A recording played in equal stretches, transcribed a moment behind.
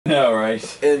know,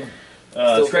 right? And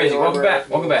it's crazy. Welcome armor. back.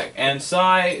 Welcome back. And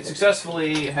Sai,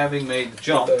 successfully having made the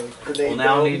jump, will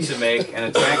now need to make an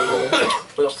attack roll.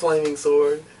 With a flaming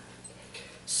sword.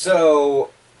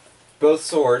 So, both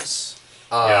swords.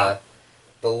 Yeah.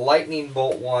 The lightning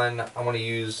bolt one I want to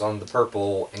use on the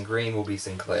purple, and green will be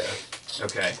Sinclair.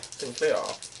 Okay. Sinclair.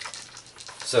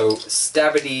 So,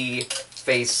 stabity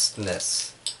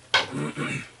facedness.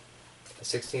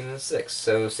 16 and a 6.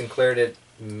 So, Sinclair did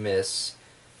miss.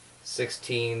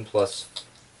 16 plus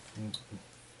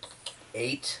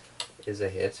 8 is a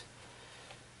hit.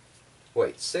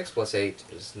 Wait, 6 plus 8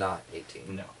 is not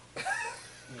 18. No.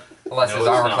 Unless his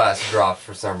armor class dropped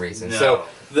for some reason. No. So,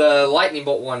 the lightning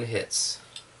bolt one hits.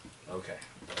 Okay.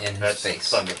 In his That's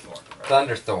face. Thunderthorn. Right?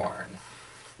 Thunderthorn.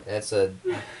 That's a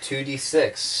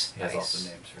 2d6. He has Nice.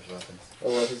 awesome names for his weapons. I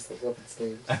love his weapons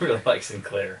names. I really like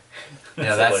Sinclair.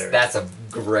 Yeah, that's a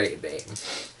great name.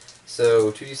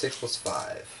 So 2d6 plus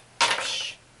 5.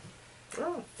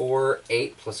 Oh. 4,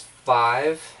 8 plus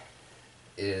 5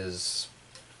 is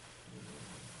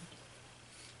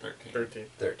 13.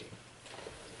 13.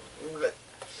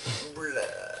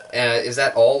 Is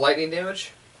that all lightning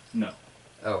damage? No.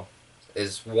 Oh.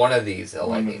 Is one of these a One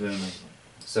lightning? of them is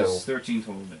So, it's 13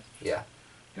 total damage. yeah.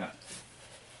 Got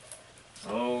it.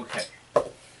 Okay.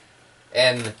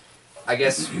 And I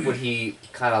guess would he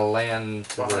kind of land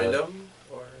to Behind the, him?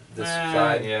 Or? this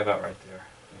side? Yeah, about right there.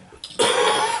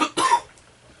 Yeah.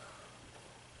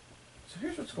 So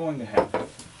here's what's going to happen.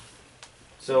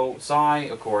 So Sai,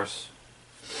 of course,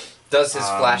 Does his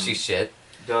flashy shit.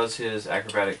 does his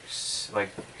acrobatics, like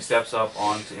steps up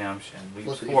onto Imsh and leaps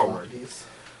Look at forward. these.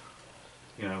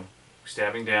 You know,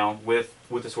 stabbing down with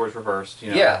the swords reversed.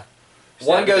 You know, Yeah.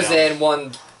 One stabbing goes down. in,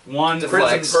 one One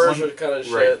deflects. Prince and Persia kind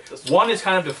of Right. shit. This One is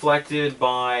kind of deflected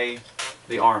by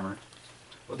the armor,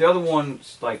 but the other one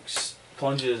like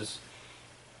plunges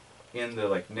in the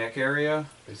like neck area,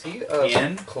 Is he a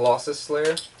In? Colossus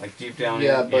Slayer? like deep down.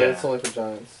 Yeah, in, but it's only for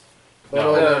giants.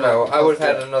 No. No. I would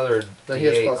have had another No, he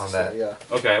has D8 plus on that. Yeah.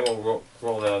 Okay, well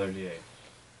roll the other d8.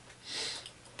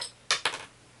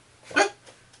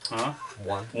 Huh?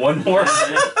 One. One more.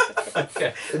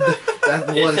 Okay. That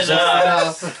one's It's just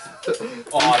enough.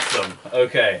 enough. Awesome.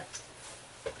 Okay.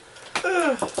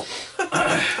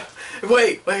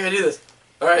 Wait, I do this.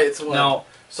 Alright, it's one. Now,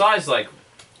 Sai's like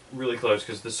really close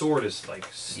because the sword is like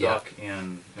stuck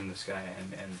in this guy,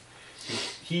 and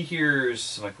he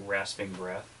hears like rasping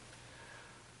breath.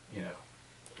 You know,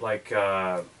 like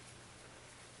Ganon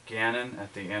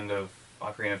at the end of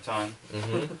Ocarina of Time,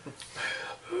 Mm-hmm.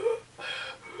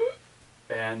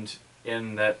 and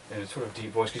in a sort of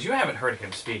deep voice, because you haven't heard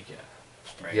him speak yet,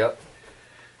 right? Yep.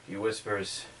 He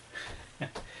whispers.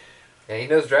 Yeah, he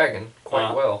knows dragon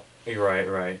quite well. Right,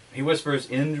 right. He whispers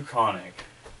in Draconic.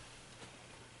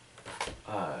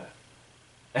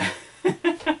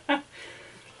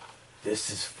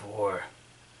 This is for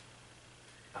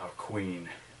our queen.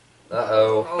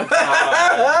 Uh-oh.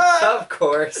 Of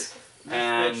course.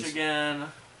 And Bitch again.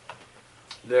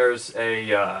 there's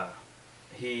a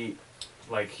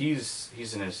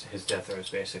he's in his death throes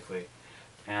basically,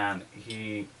 and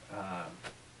he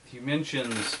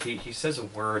mentions he says a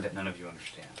word that none of you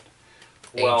understand.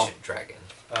 Well, Ancient dragon.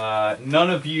 none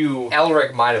of you.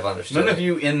 Elric might have understood. None of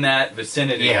you in that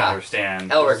vicinity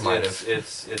understand. Elric might have.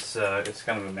 It's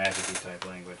kind of a magic-y type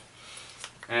language,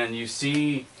 and you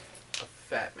see A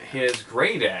fat man. his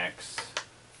great axe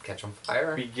Catch on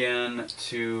fire. begin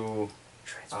to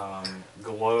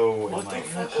glow and What the like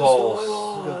fuck is pulse,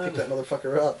 going Go pick that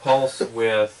motherfucker up. pulse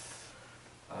with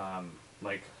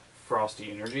like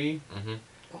frosty energy, Mm-hmm.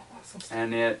 Oh, awesome.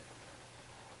 and it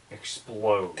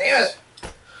explodes. Damn it!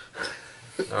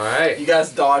 Alright. You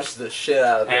guys dodged the shit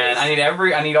out of this. And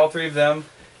I need all three of them,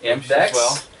 Imps Dex? as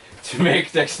well, to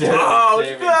make dexterity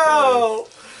saving Oh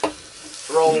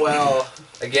no! Roll well.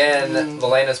 Again,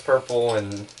 Velena's purple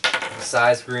and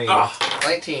Sai's green.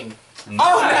 19. throws.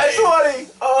 Oh, that's 20!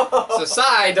 Oh! So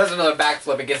Sai does another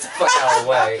backflip and gets the fuck out of the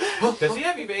way. Does he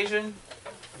have evasion?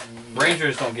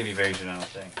 Rangers don't get evasion, I don't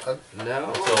think.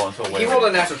 No. Until He way rolled a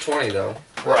later. natural 20 though.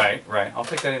 Right. I'll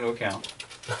take that into account.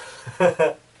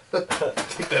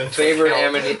 Favorite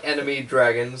enemy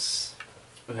dragons.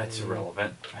 That's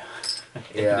irrelevant.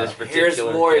 Yeah. This Here's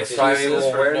particular more case. excuses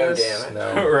for no awareness? damage.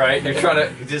 No. Right, you're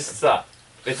trying to just stop.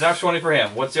 It's not 20 for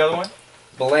him. What's the other one?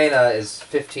 Belena is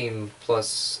 15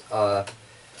 plus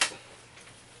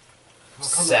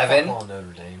 7. Notre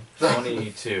Dame.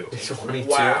 22. 22.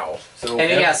 Wow. So And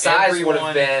yeah, size would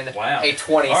have been wow. a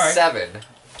 27.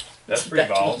 That's pretty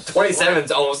balls. 27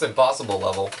 is almost impossible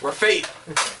level. We're Fate!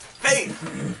 Fate!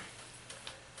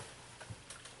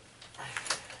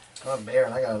 I'm a bear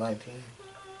and I got a 19.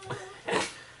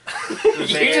 You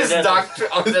just ducked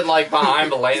under, like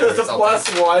behind Elena or Just a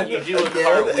something. +1. You do a Again,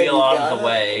 cartwheel and you out got of the it?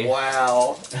 way.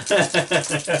 Wow.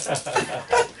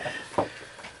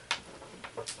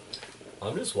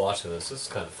 I'm just watching this. This is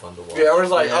kind of fun to watch. Yeah, we're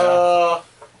just like,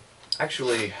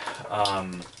 Actually,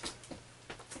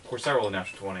 of course I rolled a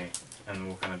natural 20, and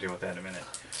we'll kind of deal with that in a minute.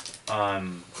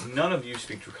 None of you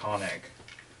speak Draconic,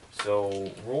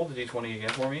 so roll the d20 again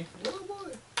for me. Oh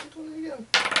boy. Which one again?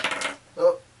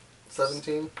 Oh,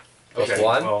 17. Plus Okay,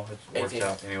 1. well, it works 18.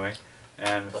 out anyway.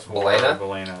 And Plus for Belena?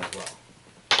 Belena as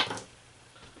well.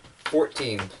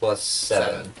 14 plus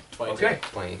 7. 22. Okay,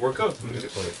 20. we're good.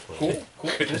 Cool.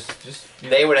 Cool. Just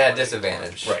They would have had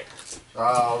disadvantage. right.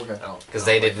 Oh, okay. Because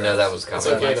they didn't know that was It's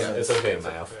coming. okay. It's okay to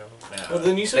math. Yeah. Well,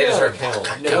 then you They should just have heard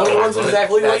count. No one wants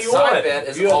exactly what you That want. side bet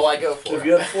is If you have- all I go for. If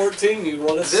you had 14, you'd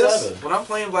want a This, 7. when I'm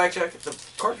playing blackjack, the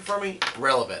card in front of me,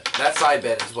 relevant. That side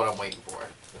bet is what I'm waiting for.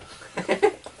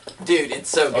 Dude, it's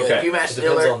so good. Okay. If you match It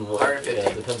depends dealer, on what. 150. Yeah,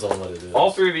 it depends on what it is.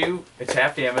 All three of you, it's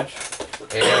half damage,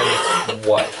 And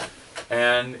what?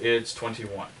 and it's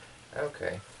 21.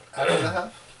 Okay. Out of the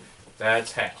half?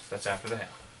 That's half. That's after the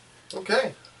half.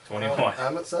 Okay. 21.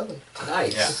 I'm at 7.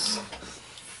 Nice.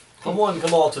 Come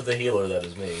all to the healer that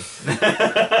is me.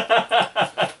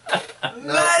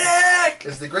 Medic!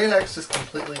 Is the great axe just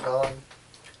completely gone?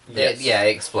 Yeah,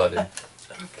 it exploded.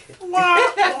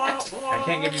 I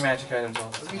can't give you magic items all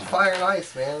the Let's be time. fire and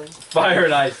ice, man. Fire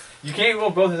and ice. You can't roll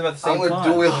both of them at the same I'm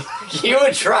time. gonna duel. You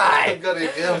would try. I'm gonna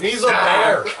get He's a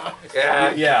bear.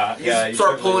 Yeah. Yeah, You yeah. start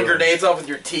certainly pulling will. grenades off with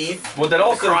your teeth. What that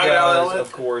also crocodile does, element.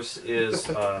 of course, is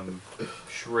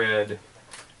shred.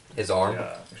 His arm.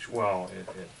 Well,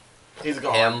 He's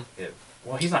gone. Him.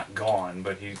 well, he's not gone,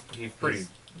 but he's pretty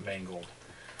mangled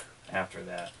after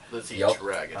that. Let's see, Yup.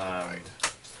 dragon.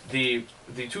 The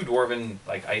two dwarven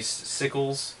like ice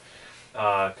sickles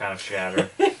kind of shatter.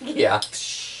 Yeah.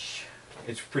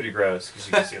 It's pretty gross because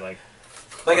you can see like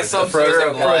like a frozen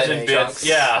Sub-Zero blood. frozen bits. chunks.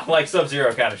 Yeah, like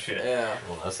Sub-Zero kind of shit. Yeah.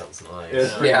 Well, that sounds nice.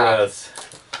 It's pretty Yeah. gross.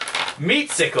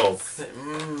 Meat sickles.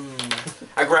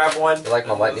 I grab one. You like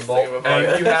my lightning bolt?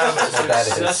 And you have What that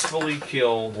is. successfully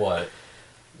killed What?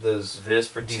 Those this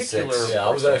particular. D6. Yeah, I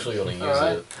was actually going to use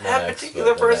Alright. it. That next,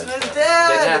 particular but person then I- is dead.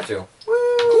 didn't have to.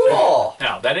 Woo! Cool.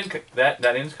 Now that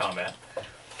ends combat.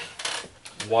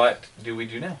 What do we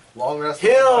do now? long rest.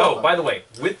 Hill! Oh, by the way,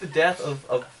 with the death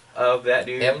of that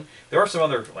dude, Him? there are some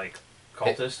other like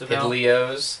cultists about.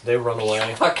 Leos. They run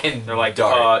away. Fucking They're like,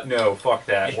 dark. no, fuck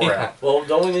that, we're Yeah. out. Well,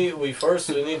 don't we need? We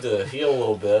need to heal a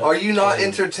little bit. Are you not and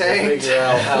entertained? Figure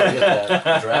out how to get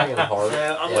that dragon heart.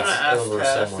 I'm Yes, gonna ask over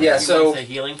Tess. somewhere. Yeah, She so- wants a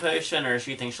healing potion, or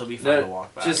she thinks she'll be fine No, to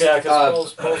walk back. just- Yeah,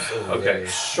 because Okay.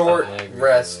 Short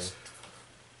rest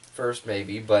first,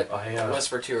 maybe, but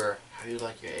Whisper to her, how do you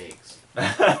like your eggs?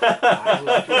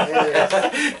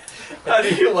 How do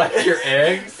you like your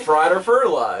eggs? Fried or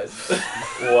fertilized?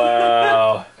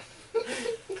 Wow.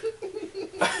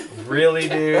 Really,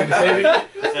 dude? Maybe.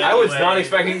 I was not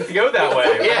expecting it to go that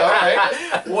way.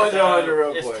 Yeah. One under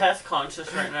real Is quick. Tess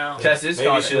conscious right now? Tess is Maybe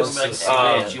conscious. she'll just- Like,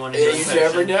 Um, hey, you want a You healing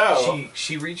never potion? know.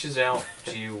 She reaches out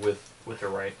to you with her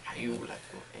right. How you like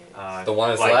your eggs? The one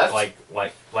that's like,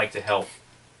 left? like to help.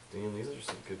 Damn, these are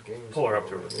some good games. Pull her up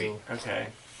to her feet. Okay.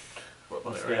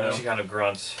 Let's And go. she kind of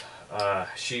grunts.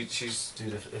 She's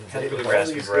Dude, if Had a really all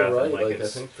raspy these breath go and, right, like, I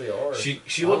it's- think they are.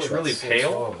 she looks Oh, really that's so pale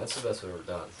strong. That's the best we've ever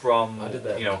done. from I did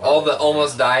that. all the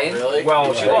almost dying. Really?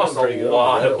 Well, she Yeah, lost pretty a good.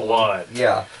 lot Yeah. of blood.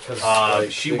 Yeah.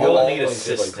 She they will go need all points,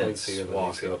 they, like, assistance points together,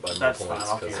 walking. they go up by That's no fine, points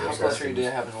I'll 'cause figure there's How much nothing- did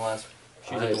you have in the last?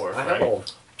 She's a dwarf, I right? have all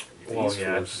Well, these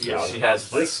yeah, first, yeah. so- She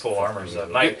has like This full armor fucking stuff.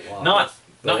 good. Like Wow. not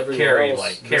Everywhere carry else,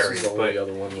 like this carry, is the only but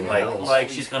other one we like- have. Like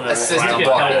she's gonna. Assist you them can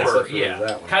walking. help her. Except for Yeah,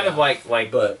 that one. kind of like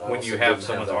But I when also you have didn't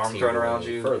someone's that arm team thrown really around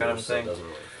you, further, kind of a so it thing. doesn't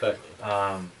really affect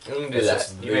me. You can do It's that.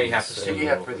 just You may these have to and stick you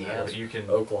have for the but end? you can.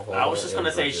 Oklahoma. I was just gonna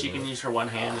and say she Virginia. can use her one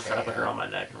hand to try to put her on my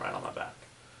neck and ride on my back.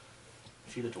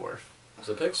 She's a dwarf.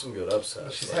 So pick some good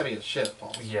upsets. She's like- heavy as shit,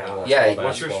 Paul. Yeah. Yeah,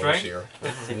 what's your basketball this strength? year.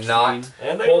 Not.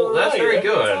 And they Well, were that's right very every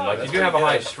good. time. Like you That's do have a pretty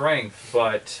high good. strength,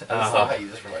 but I just saw how you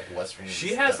use this for like Western.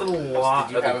 she has a lot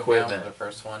Did you of have equipment. the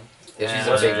first one? Yeah, she's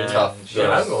And a big, tough. she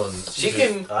Yeah, has- I'm going. She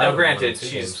can. I Now, haven't granted, won 2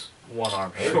 she's games. one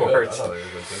arm They were good. I short. thought they were a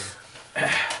good team.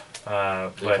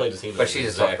 They But played a team but that she's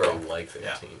was a tough exactly girl. like their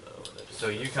Yeah. team, though. And it just so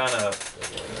you kind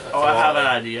of. Oh, I have an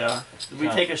idea. Did we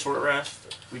take a short rest?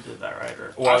 We did that, right?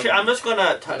 Or Well, actually, I'm just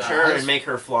gonna touch No, her I and just- make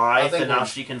her I fly, think so now we'll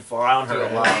she can fly on her do it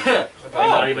own. live. And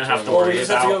not even have to Well, we worry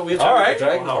just have to go. about. We have to All go right. with the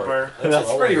dragon Help heart. her. That's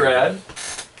all pretty we need. rad.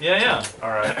 Yeah, yeah. All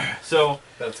right. So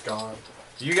That's gone.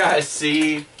 you guys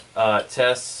see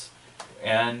Tess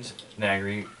and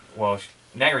Nagri. Well,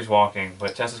 Nagri's walking,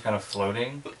 but Tess is kind of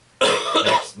floating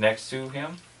next to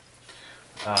him.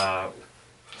 Not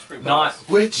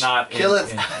Witch, not kill in,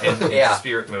 it. in Yeah.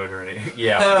 spirit mode or anything.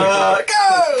 Yeah,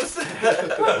 Ghost!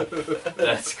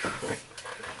 that's great.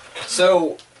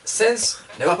 So, since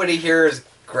nobody here is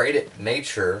great at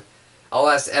nature, I'll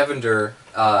ask Evander,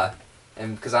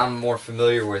 and because I'm more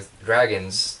familiar with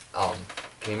dragons,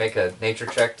 can you make a nature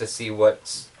check to see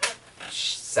what's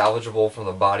salvageable from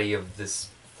the body of this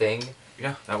thing?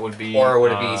 Yeah, that would be. Or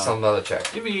would it be some other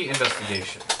check? Give me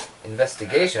investigation.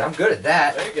 Investigation, I'm good at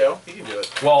that. There you go. You can do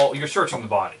it. Well, you're searching the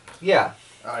body. Yeah.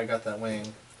 Oh, I got that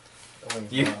wing. That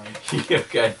wing's You gone.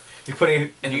 okay? You're putting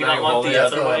it in You the don't bag of want holding? the Yeah,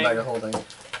 other it's not wing? a bag of holding.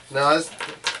 No, I just...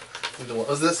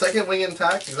 Was the second wing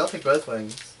intact? Because I'll take both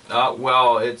wings.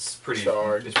 Well, it's pretty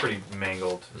Charred. It's pretty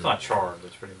mangled. It's not charred, but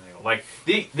it's pretty mangled. Like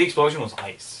the explosion was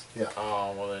ice,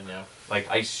 Oh, well then, yeah. like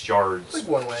ice shards. It's like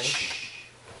one wing.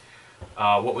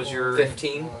 What was your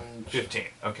 15? 15?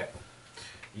 Okay.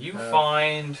 You Uh,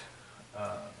 find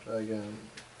Dragon.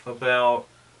 about.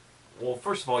 Well,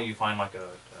 first of all, you find like I'm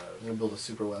gonna build a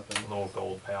super weapon. a little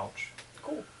gold pouch.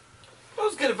 Cool. I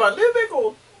was gonna find a little bit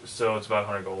gold. So it's about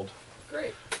 100 gold.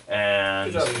 Great.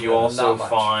 And Good job. you also Not much.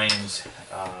 find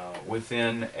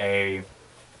within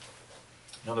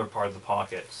another part of the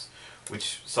pockets,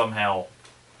 which somehow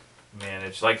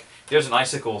managed, like there's an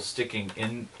icicle sticking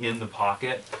in the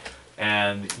pocket,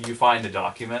 and you find the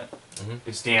document. Mhm.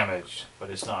 It's damaged, but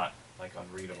it's not like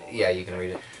unreadable. Yeah, you can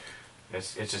read it.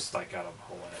 It's just like got a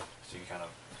hole in it, so you kind of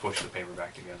push the paper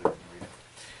back together and read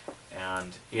it.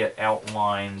 And it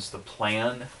outlines the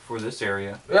plan for this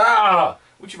area, Ah!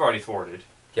 which you've already thwarted.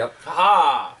 Yep.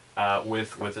 Ha!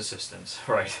 With assistance,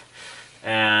 right?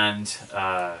 And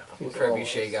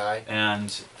Trebuchet guy.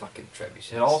 and Fucking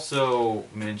trebuchets. it also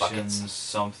mentions Buckets.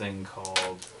 something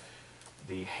called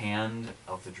the Hand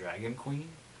of the Dragon Queen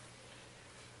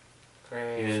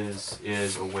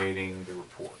is awaiting the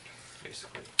report,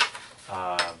 basically,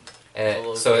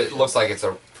 And so it looks like it's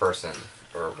a person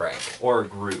or a rank. or a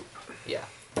group. Yeah.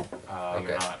 You're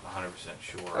Okay. not 100%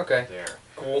 sure. Okay. There.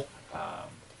 Cool.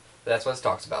 That's what it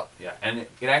talks about. Yeah, and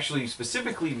it actually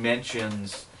specifically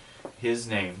mentions his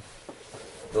name.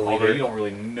 The Although leader. you don't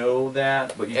really know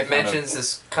that, but you It kind mentions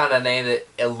this kind of name that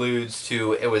alludes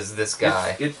to it was this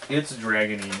guy. It's a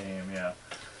dragony name, yeah.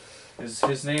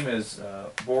 His name is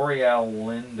Boreal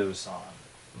Lindosan.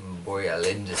 Boy,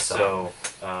 Linda So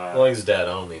Well, he's dead. I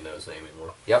don't need to know his name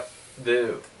anymore. Yep.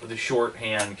 the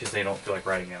shorthand, because they don't feel like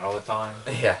writing it all the time,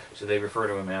 Yeah. so they refer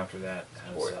to him after that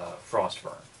as Boreal.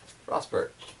 Frostburn. Frostburn.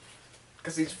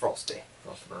 Because he's frosty.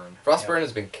 Frostburn. Frostburn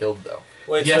has been killed though.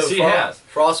 Wait, Yes, so he has.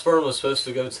 Frostburn was supposed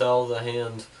to go tell the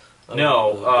hand of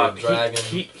No, the dragon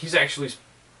he's actually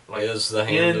like is the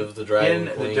hand of the dragon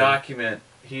in queen. the document.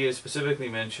 He is specifically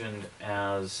mentioned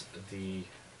as the.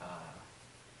 I'm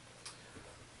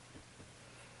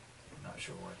not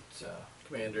sure what.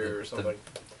 Commander or something.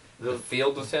 The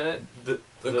field lieutenant, The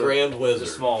Grand Wizard. the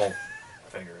small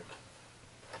figure,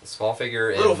 the small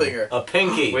figure, Little in, finger. A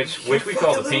pinky. which we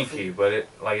call the pinky, but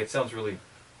it sounds really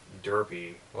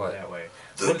derpy What? that way.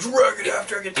 The dragon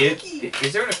after I get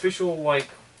Is there an official like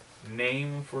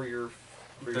name for your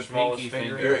The smallest pinky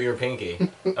finger? Your pinky.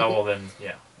 Oh well then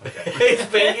yeah. Okay. It's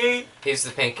pinky. He's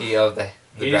the pinky of the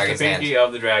He's dragon's the pinky hand.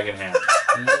 of the dragon hand.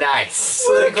 Nice.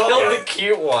 So they call Killed it- the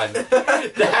cute one.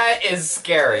 That is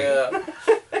scary. Yeah.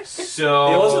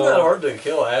 So It wasn't that hard to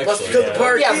kill, Must actually. kill the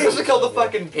party. Yeah, because we killed the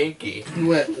fucking pinky. You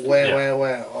went wah, Yeah.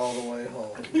 wah, wah all the way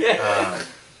home.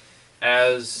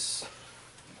 As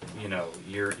you know,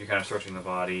 you're kind of searching the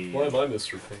body. Why am I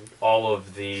Mr. Pink? All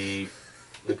of the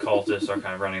cultists are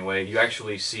kind of running away. You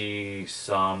actually see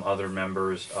some other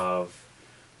members of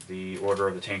the Order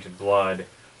of the Tainted Blood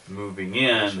moving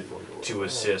in to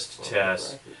assist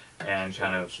Tess and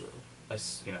kind of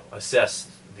assess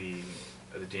the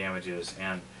damages.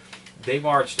 And they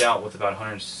marched out with about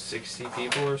 160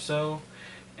 people or so,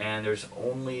 and there's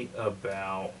only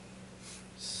about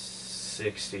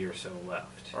 60 or so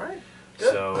left. Alright.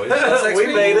 So That's it's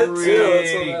we made it. really Yeah,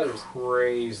 that's what matters.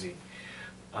 crazy.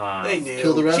 They knew.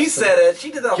 Kill the rest She of said it.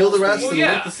 She did that Kill whole the rest speech. of Well, them.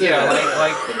 yeah, Loot the city.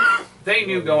 like they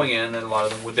knew going in that a lot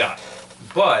of them would die,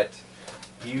 but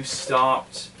you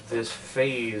stopped this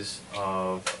phase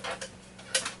of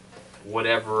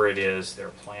whatever it is they're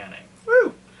planning.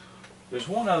 Woo! There's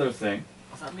one other thing.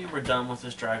 Does that mean we're done with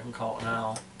this dragon cult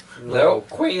now? No,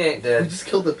 Queen ain't We dead. just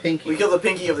killed the pinky. We killed the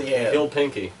pinky of the He hand. killed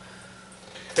Pinky.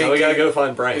 Now we gotta go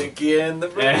find Brain. Pinky and the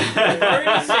We're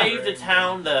gonna save the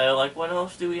town though. Like, what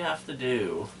else do we have to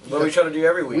do? What we try to do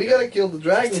every week. We gotta kill the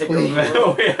dragon Take queen.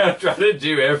 We have tried to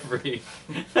do every.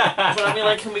 But I mean,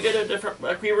 like, can we go to a different?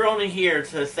 Like, we were only here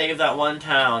to save that one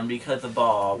town because of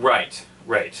Bob. Right.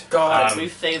 Right. God, we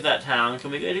saved that town.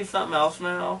 Can we go do something else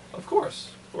now? Of course.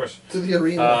 Of course. To the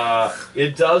arena.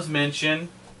 It does mention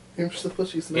You're supposed to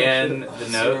push you in smash the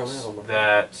it. notes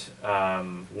that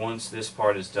once this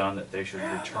part is done, that they should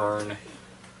return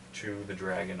to the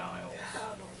Dragon Isles.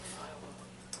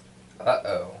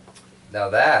 Uh-oh. Now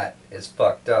that is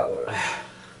fucked up.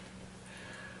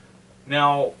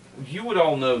 Now, you would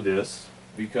all know this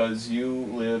because you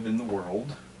live in the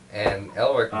world. And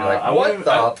Elric would be like, I what won't-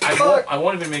 the fuck? I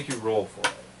won't even make you roll for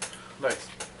it. Nice.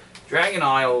 Dragon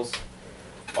Isles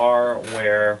are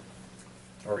where,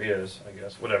 or is, I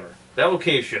guess, whatever. That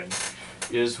location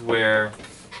is where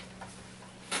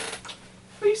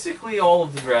basically all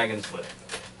of the dragons live.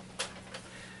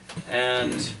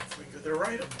 And They're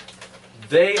right.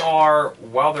 they are,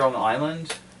 while they're on the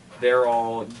island, they're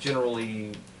all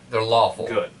generally They're lawful.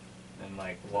 good and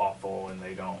like lawful, and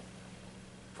they don't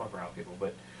fuck around with people.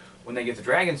 But when they get the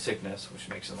dragon sickness, which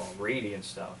makes them all greedy and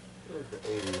stuff,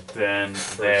 then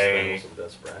they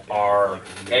are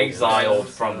exiled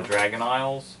from the Dragon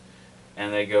Isles,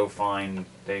 and they go find.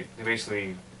 They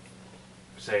basically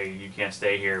say you can't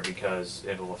stay here because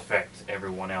it'll affect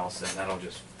everyone else, and that'll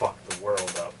just fuck the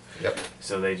world up. Yep.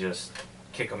 So they just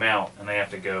kick them out, and they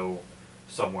have to go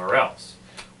somewhere else,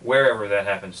 wherever that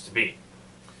happens to be.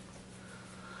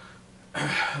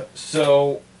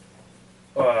 So,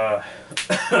 I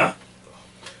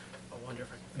wonder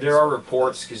if I can there are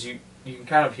reports, because you can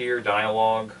kind of hear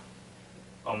dialogue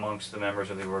amongst the members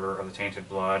of the Order of the Tainted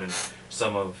Blood, and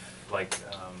some of, like,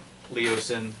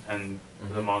 Leosin and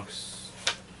the monks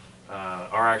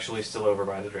are actually still over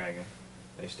by the dragon.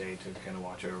 They stay to kind of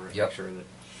watch over it, Yep. make sure that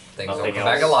Things Nothing don't come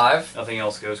else. back alive. nothing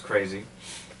else goes crazy.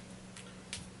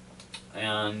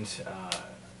 And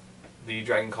the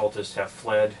dragon cultists have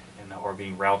fled and are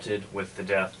being routed with the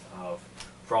death of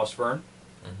Frostburn.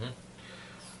 Mm-hmm.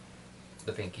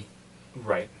 The pinky,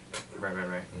 Right.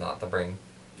 not the brain.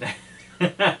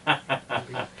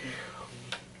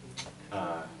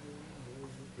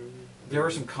 There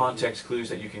are some context clues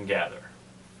that you can gather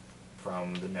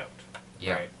from the note.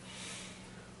 Yeah. Right?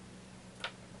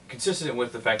 Consistent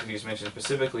with the fact that he's mentioned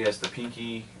specifically as the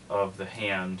pinky of the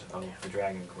hand of the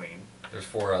Dragon Queen. There's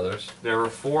 4 others. There were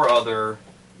 4 other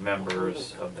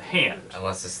members of the hand.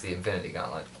 Unless it's the Infinity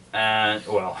Gauntlet. And,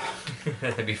 well,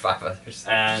 There'd be 5 others.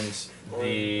 and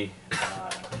the,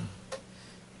 Top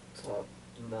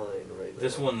 9 right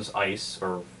this now. one's ice,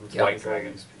 or Yep. white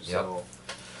dragons. So,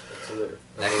 So there.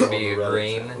 That could be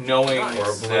green. knowing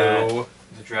Or that blue.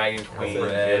 the Dragon Queen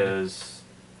Red. is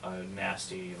a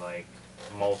nasty, like,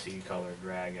 multicolored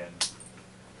dragon,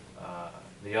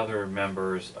 the other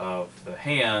members of the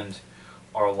hand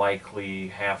are likely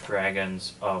half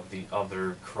dragons of the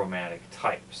other chromatic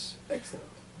types: Excellent.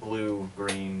 blue,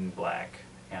 green, black,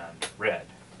 and red.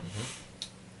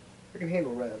 I can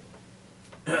handle red.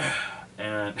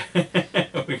 And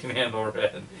we can handle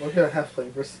red. We're gonna have fire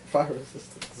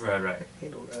resistance. Right. I can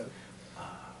handle red.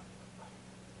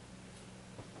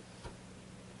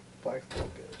 Black's no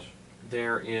bitch.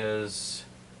 There is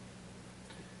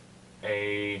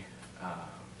a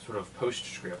sort of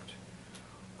postscript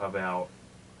about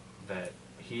that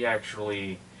he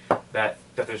actually that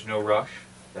there's no rush,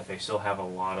 that they still have a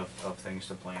lot of things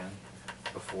to plan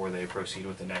before they proceed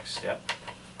with the next step,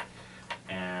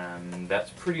 and that's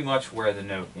pretty much where the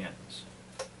note ends.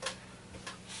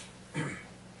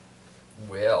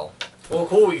 Well. Well,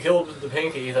 cool. We killed the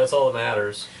pinky. That's all that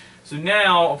matters. So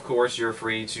now, of course, you're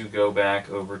free to go back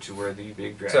over to where the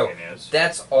big dragon is.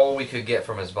 That's all we could get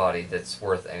from his body that's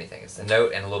worth anything. It's the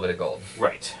note and a little bit of gold.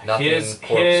 Right. Nothing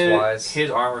corpse-wise. His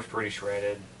armor's pretty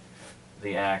shredded.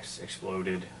 The axe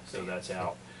exploded, so that's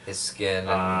out. His skin and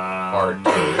Um,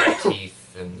 heart,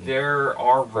 teeth, and... There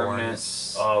are Horns.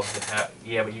 remnants of the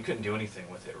yeah, but you couldn't do anything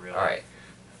with it really. Alright,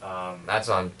 that's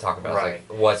what I'm talking about. Right. It's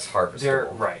like, what's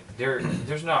harvestable?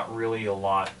 There's not really a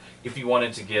lot. If you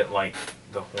wanted to get like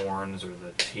the horns or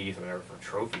the teeth or whatever for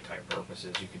trophy type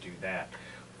purposes, you could do that.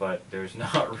 But there's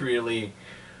not really.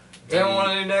 Don't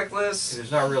want a new necklace?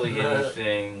 There's not really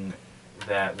anything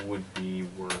that would be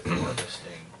worth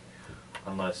harvesting,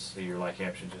 unless you're like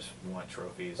Hampton, just want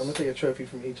trophies. I'm gonna take a trophy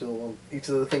from each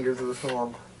of the fingers of this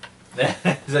arm. Is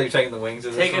that you're taking the wings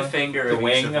of this Take a one? finger The of each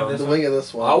wing of of them. this The one? wing of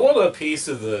this one. I want a piece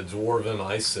of the dwarven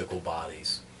icicle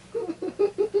bodies.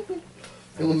 It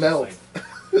will melt.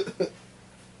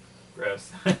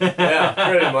 Gross. Yeah,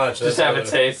 pretty much. Just That's have a what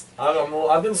it- taste.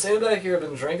 I've been standing back here. I've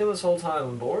been drinking this whole time.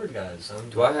 I'm bored, guys.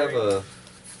 Do I have a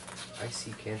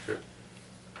icy cantrip?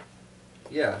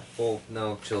 Yeah. Well,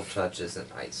 no, chill touch isn't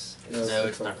ice. No,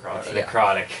 it's not cross. Yeah.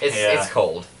 Necrotic. It's yeah. it's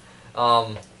cold.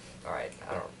 Alright,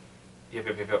 I don't.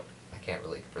 Yep. I can't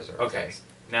really preserve Okay. things.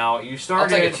 Now you I'll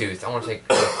started. take a tooth. I want to take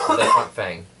the front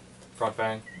fang. Front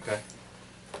fang. Okay.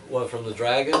 What, from the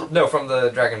dragon? No, from the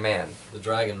dragon man. The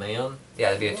dragon man? Yeah,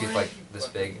 it'd be a tooth like this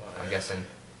big, I'm guessing.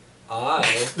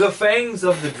 The fangs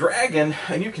of the dragon,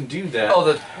 and you can do that.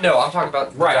 Oh, no, I'm talking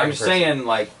about the right. dragon I'm just person. saying,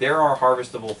 like, there are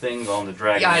harvestable things on the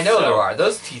dragon. Yeah, I know so there are.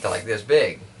 Those teeth are like this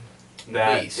big.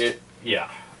 That Beast. yeah.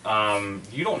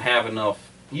 You don't have enough.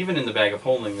 Even in the bag of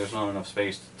holding, there's not enough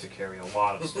space to carry a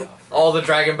lot of stuff. All the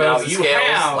dragon Now bones and you scales,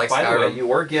 have, like by the way, Skyrim. you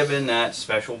were given that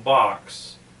special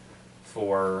box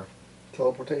for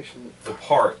Teleportation. the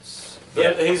parts.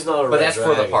 Yeah, he's not a But red that's for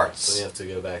the dragon, parts. So you have to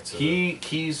go back to He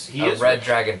a is red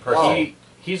dragon person.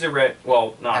 He's a red.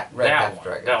 Well, not Red that half one.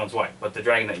 dragon. That one's white. But the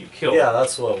dragon that you killed. Yeah,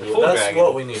 that's what The full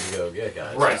dragon. we need to go get,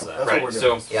 guys. Right. is that. That's Right. what we're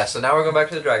So doing. Yeah, so now we're going back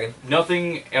to the dragon.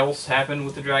 nothing else happened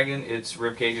with the dragon. Its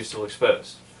ribcage is still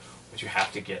exposed, but you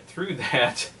have to get through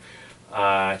that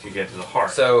to get to the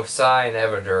heart. So Sai and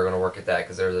Evander are going to work at that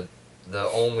because they're the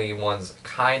only ones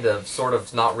kind of, sort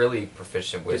of, not really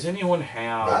proficient with. Does anyone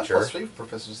have? That's sure. plus 3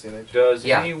 proficiency in nature. Does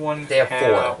Yeah, anyone they have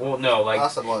 4. Well, no, like I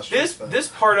said last this. week, This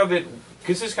part of it,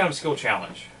 because this is kind of a skill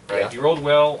challenge, right? Yeah. You rolled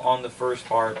well on the first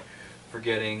part for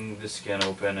getting the skin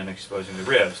open and exposing the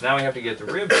ribs. Now we have to get the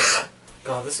ribs.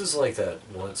 God, this is like that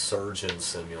one surgeon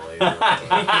simulator.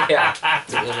 Yeah.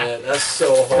 Damn it, that's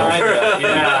so hard. Kinda,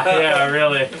 yeah,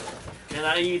 really. Can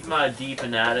I use my deep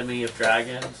anatomy of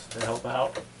dragons to help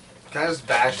out? Can I just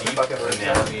bash the fucking ribs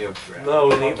out? Anatomy of dragon. No,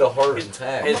 we need the heart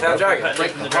intact. It's not dragon. Cutting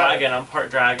Like from the dragon, I'm part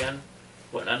dragon.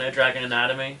 Wouldn't I know dragon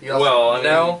anatomy? You also- Well, I mean,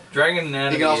 No. dragon You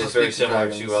anatomy can also is very speak to similar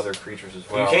dragons. to other creatures as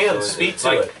well. You can it's- speak it's to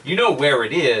like, it. You know where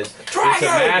it is. It's a Dragon!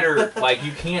 matter, like,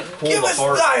 you can't pull Give the us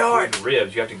heart thy heart! through the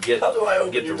ribs. You have to get How do I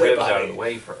open get the your dead ribs out body? of the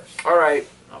way first. All right,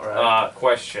 Alright.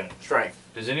 Question. strength.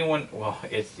 Does anyone, well,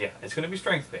 it's going to be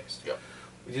strength based. Yep.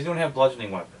 Does anyone have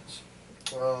bludgeoning weapons?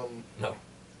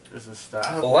 This is staff.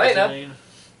 Elena. bludgeoning.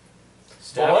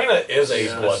 Elena is a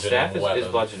Yeah, bludgeoning Staff is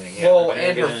weapon. bludgeoning, yeah. Well, But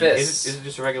and her is it- fists. Is it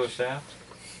just a regular staff?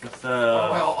 It's the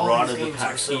well, all rod these of the games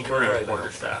pack are so keeper good and right now.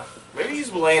 quarterstaff. Maybe use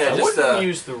Belena I just wouldn't to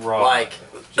use the rod. like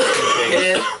Just in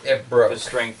hit case it. It broke. the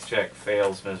strength check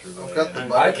fails miserably. I've got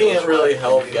the I can't really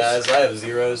help, Or guys. I have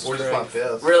 0 just my strength.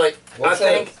 fist. Really, What's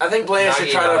I think Belena should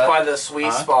try to Naginata? find the sweet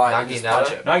Huh? spot and just punch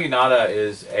Naginata? it. Naginata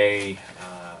is a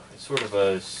it's sort of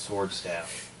a sword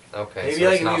staff. Okay, Maybe so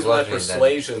I it's can not use my bludgeoning then.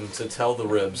 persuasion to tell the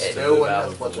ribs Hey, to no move one out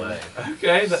has of the way. bludgeoning.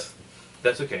 Okay,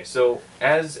 that's okay. So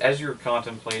as you're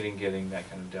contemplating getting that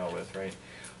kind of dealt with, right?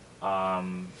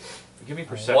 Give me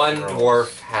perception. One rolls.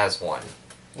 dwarf has one.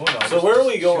 Well, no, So just- where are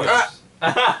we going? just-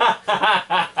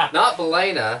 Not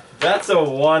Belena. That's a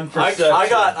 1 perception. I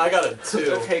got a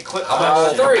 2. Okay, click.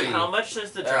 Uh, 3. How much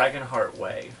does the dragon heart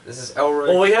weigh? This is Elric.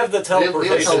 Well, we have the We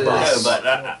teleportation have box.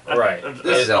 No, but Right.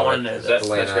 This is I want Elric. to know That's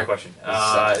that. a great question. This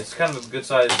is It's kind of a good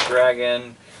sized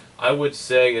dragon. I would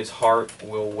say its heart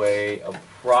will weigh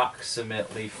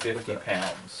approximately 50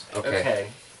 pounds. Okay.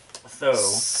 So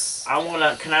I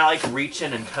wanna. Can I like reach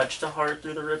in and touch the heart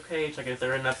through the rib cage? Like, is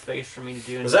there enough space for me to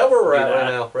do? Is that where we're do at that?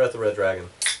 right now? We're at the Red Dragon.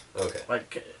 Okay.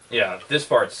 Like, Yeah, this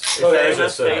part's. is Okay, there it's enough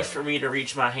just, space for me to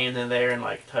reach my hand in there and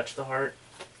like touch the heart?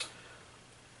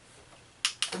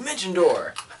 Dimension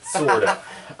door. Sort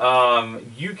of.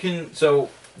 You can. So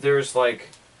there's like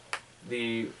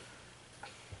the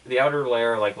outer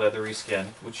layer, like leathery skin,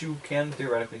 which you can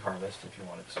theoretically harvest if you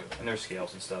wanted to, and there's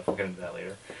scales and stuff. We'll get into that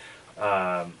later.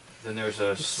 Then there's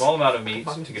a small amount of meat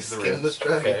to get to the Skin this ribs.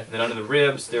 dragon. Okay. And then under the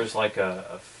ribs, there's like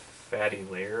a fatty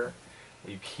layer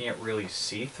that you can't really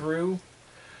see through.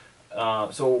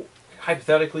 So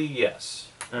hypothetically, yes.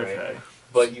 right? Okay.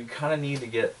 But you kind of need to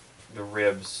get the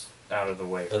ribs out of the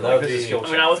way. And Like, that would this is be- skill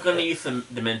I mean, I was challenge, going to right? use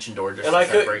the dimension door just And to I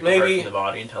could- separate the heart maybe- from the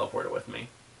body and teleport it with me.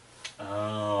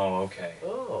 Oh, okay.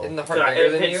 Oh. Isn't the So heart bigger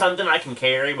if than it's you? something I can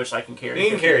carry, which I can carry,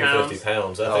 You can carry 50 50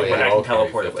 pounds. I Oh, think yeah. we I all can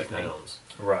teleport carry it with 50 me. pounds.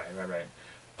 Right.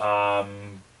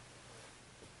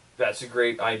 That's a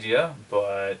great idea,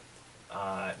 but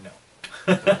no.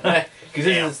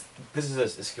 Because this is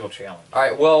a skill challenge.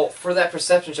 Alright, well, for that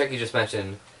perception check you just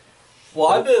mentioned, Well,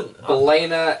 I've been.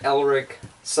 Belena, Elric,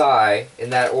 Sai, in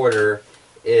that order,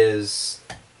 is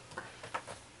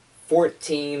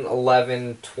 14,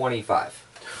 11, 25.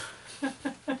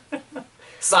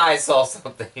 Sai saw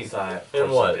something. In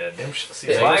what? Yeah,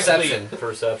 perception.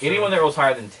 Perception. Anyone that rolls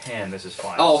higher than 10, this is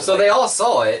fine. Oh, so they all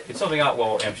saw it. It's something out.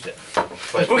 Well, Imps did. I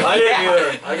But didn't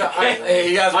either. Hey,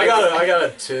 you guys. I got a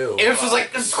 2. Imps was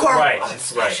like, this is horrible. right, Let's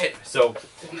smash right. it. So,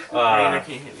 Rainer,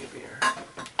 can you hand me a beer?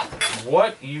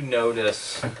 what you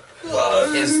notice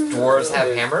Is dwarves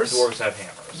have hammers? dwarves have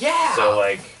hammers. Yeah. So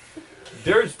like,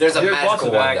 there's There's a lots magical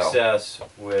of one, though. access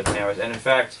with hammers, and in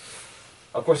fact,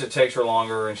 of course, it takes her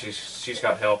longer, and she's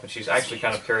got help, and she's actually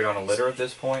kind of carried on a litter at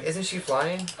this point. Isn't she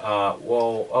flying?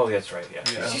 Well, oh, that's right, yeah.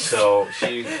 Yeah. So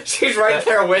She's right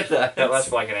there with us. that lasts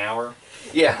for like an hour.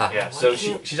 Yeah. Yeah. So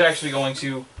she's actually going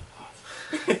to.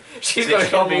 She's gonna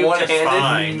come Fine.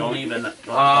 one-handed. Don't even.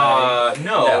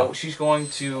 No, she's going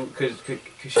to because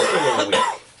she's a little weak.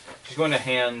 She's going to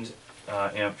hand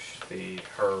Imp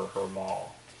her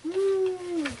maul.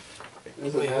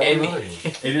 Is it And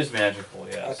It is magical, I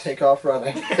yes. take off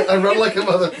running. I run like a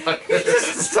motherfucker.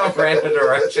 just some random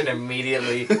direction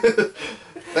immediately.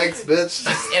 Thanks, bitch.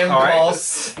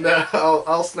 Impulse. No,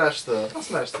 I'll smash the.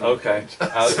 Okay.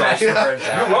 Smash the birds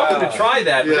You're out. welcome to try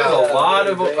that. But Yeah. There's a lot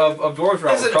of dwarves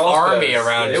around. There's with an army crossbows.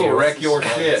 around They you. will wreck your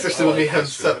shit. Especially when we have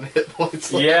 7 hit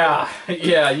points left.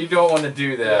 Yeah, you don't want to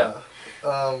do that.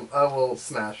 Yeah. I will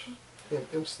smash.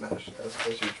 Imp smash as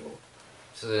usual.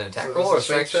 So is it an attack So roll this or is a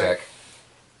strength strength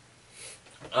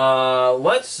check?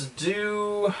 Let's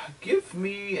do. Give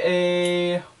me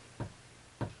a.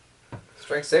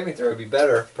 Strength saving throw would be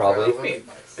better, probably.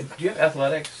 Do you have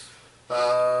athletics?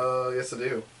 Yes I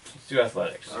do. Let's do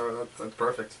athletics. Oh, that's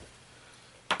perfect.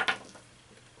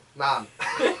 9.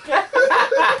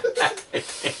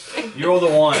 You roll the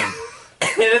 1. And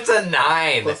it's a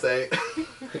 9. Plus 8.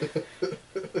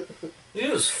 You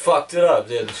just fucked it up,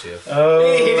 didn't you?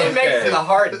 Oh, He didn't make it to the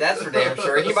heart, that's for damn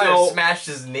sure. He might have So- smashed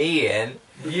his knee in.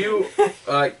 You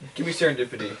give me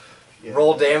serendipity. Yeah.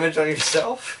 Roll damage on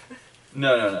yourself.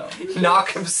 No.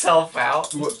 Knock himself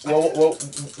out. Well,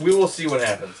 we will see what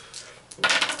happens.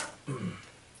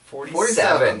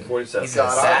 47. 47. He's an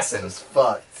God, assassin. is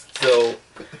fucked. So,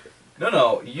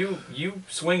 no. You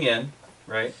swing in,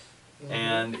 right?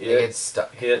 And It it gets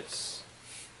stuck. hits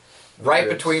Right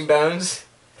ribs. between bones.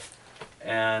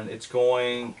 and it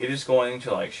is going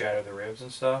to like shatter the ribs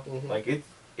and stuff. Mhm. Like it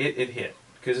hit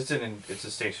because it's a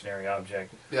stationary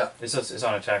object. Yeah. It's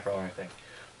on attack roll or anything.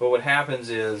 But what happens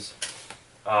is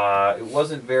it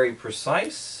wasn't very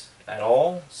precise at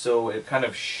all, so it kind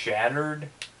of shattered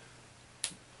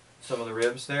some of the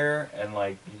ribs there, and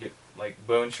like you get like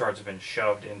bone shards have been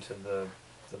shoved into the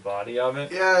body of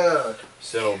it. Yeah.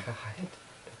 So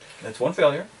that's one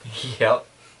failure. Yep.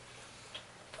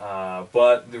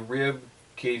 But the rib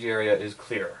cage area is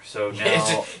clear. So now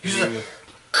It's you, in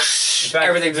fact,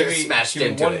 Everything's give me- smashed give me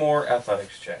into one it. more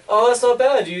athletics check. Oh, that's not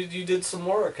bad. You did some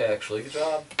work, actually. Good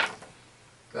job.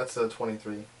 That's a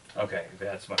 23. Okay,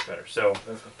 that's much better. So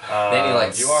Then you,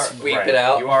 like, sweep it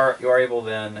out. You are able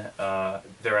then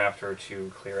thereafter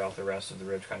to clear out the rest of the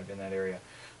ribs, kind of in that area.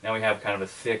 Now we have kind of a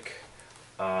thick,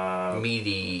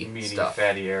 Meaty meaty, stuff.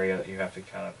 fatty area that you have to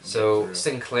kind of. So move through.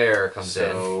 Sinclair comes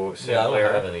in. So Yeah, I don't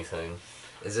Sinclair, have anything.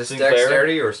 Is this Sinclair?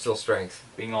 dexterity or still strength?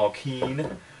 being all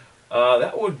keen,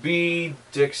 that would be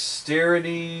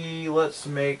dexterity. Let's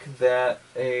make that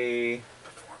a.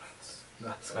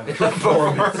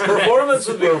 Performance. Performance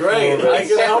would be great. I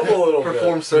can help a little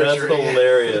Perform bit. surgery. That's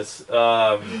hilarious.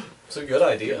 It's a good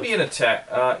idea. Give me an attack.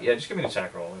 Yeah, just give me an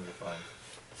attack roll. It'll be fine.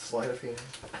 Sleight of hand.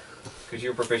 Because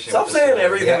you're proficient. Stop with this saying skill.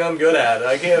 everything Yeah. I'm good at.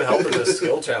 I can't help in this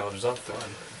skill challenge. It's not fun.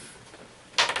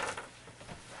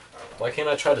 Why can't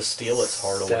I try to steal its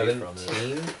heart away from it?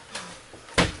 17?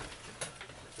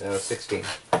 No, 16.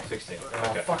 16. Oh,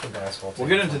 Okay. fucking basketball We'll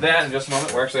team. get into that in just a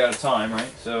moment. We're actually out of time, right?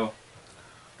 So.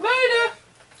 Later!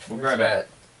 We'll be right back.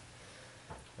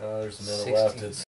 There's a minute 16. left. It's